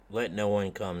Let no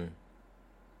one come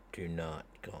to not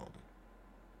calm.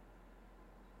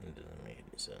 It doesn't make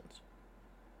any sense.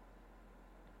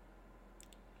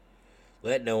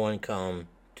 Let no one come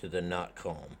to the not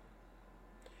calm.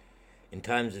 In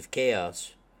times of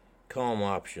chaos, calm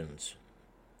options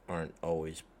aren't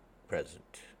always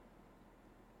present.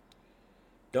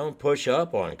 Don't push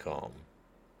up on calm.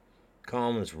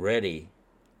 Calm is ready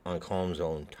on calm's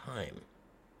own time.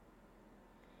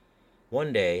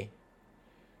 One day,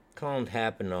 calm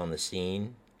happened on the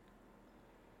scene.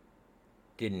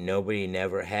 Didn't nobody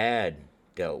never had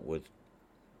dealt with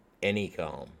any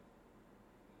calm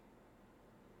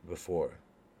before.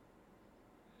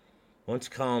 Once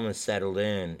calm is settled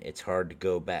in, it's hard to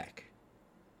go back.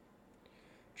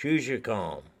 Choose your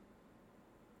calm,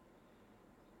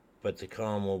 but the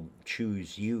calm will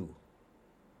choose you,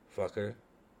 fucker.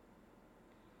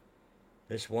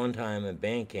 This one time at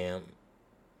band camp,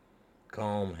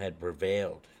 calm had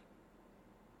prevailed.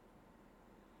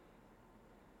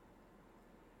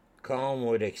 Calm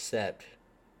would accept.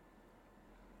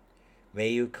 May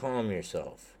you calm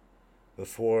yourself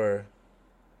before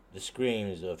the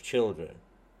screams of children.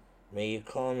 May you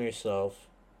calm yourself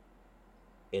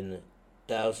in the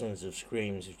thousands of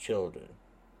screams of children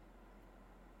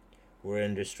who are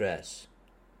in distress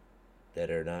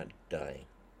that are not dying.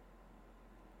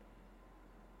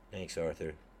 Thanks,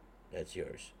 Arthur. That's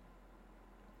yours.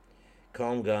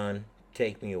 Calm gone,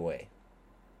 take me away.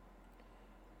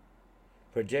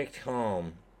 Project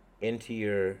calm into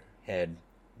your head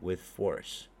with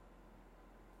force.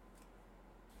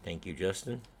 Thank you,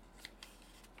 Justin.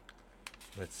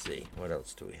 Let's see, what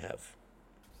else do we have?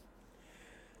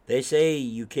 They say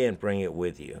you can't bring it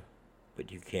with you,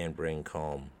 but you can bring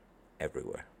calm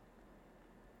everywhere.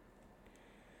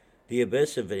 The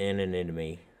abyss of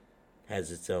anonymity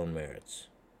has its own merits.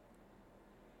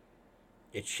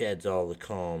 It sheds all the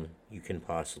calm you can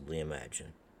possibly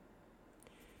imagine.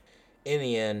 In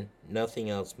the end, nothing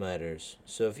else matters.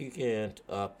 So if you can't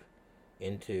up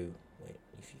into... Wait,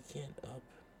 if you can't up...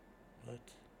 What?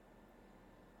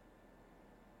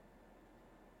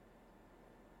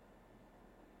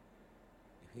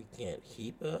 If you can't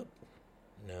keep up?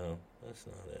 No, that's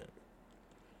not it.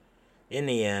 In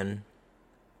the end,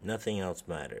 nothing else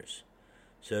matters.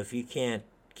 So if you can't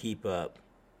keep up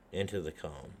into the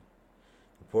calm,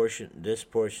 this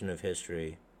portion of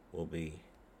history will be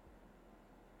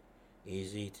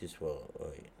easy to swallow.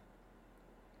 Wait.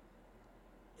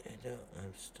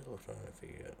 I'm still trying to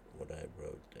figure out what I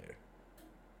wrote there.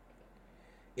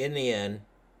 In the end,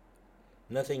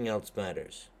 nothing else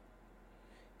matters.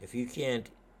 If you can't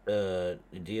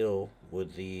deal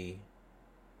with the...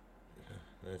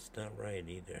 That's not right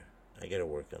either. I gotta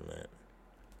work on that.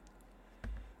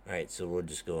 Alright, so we'll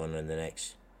just go on to the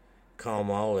next. Calm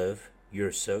olive,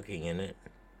 you're soaking in it.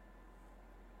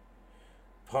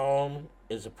 Palm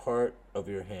is a part of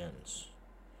your hands.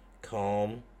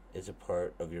 Calm is a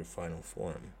part of your final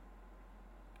form.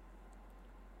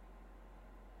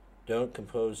 Don't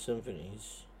compose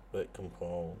symphonies, but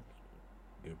compose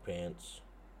your pants.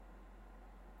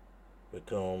 But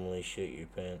calmly shit your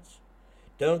pants.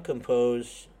 Don't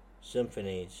compose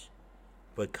symphonies,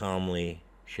 but calmly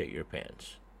shit your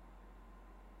pants.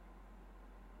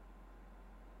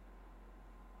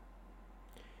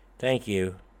 Thank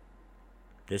you.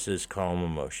 This is Calm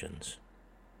Emotions.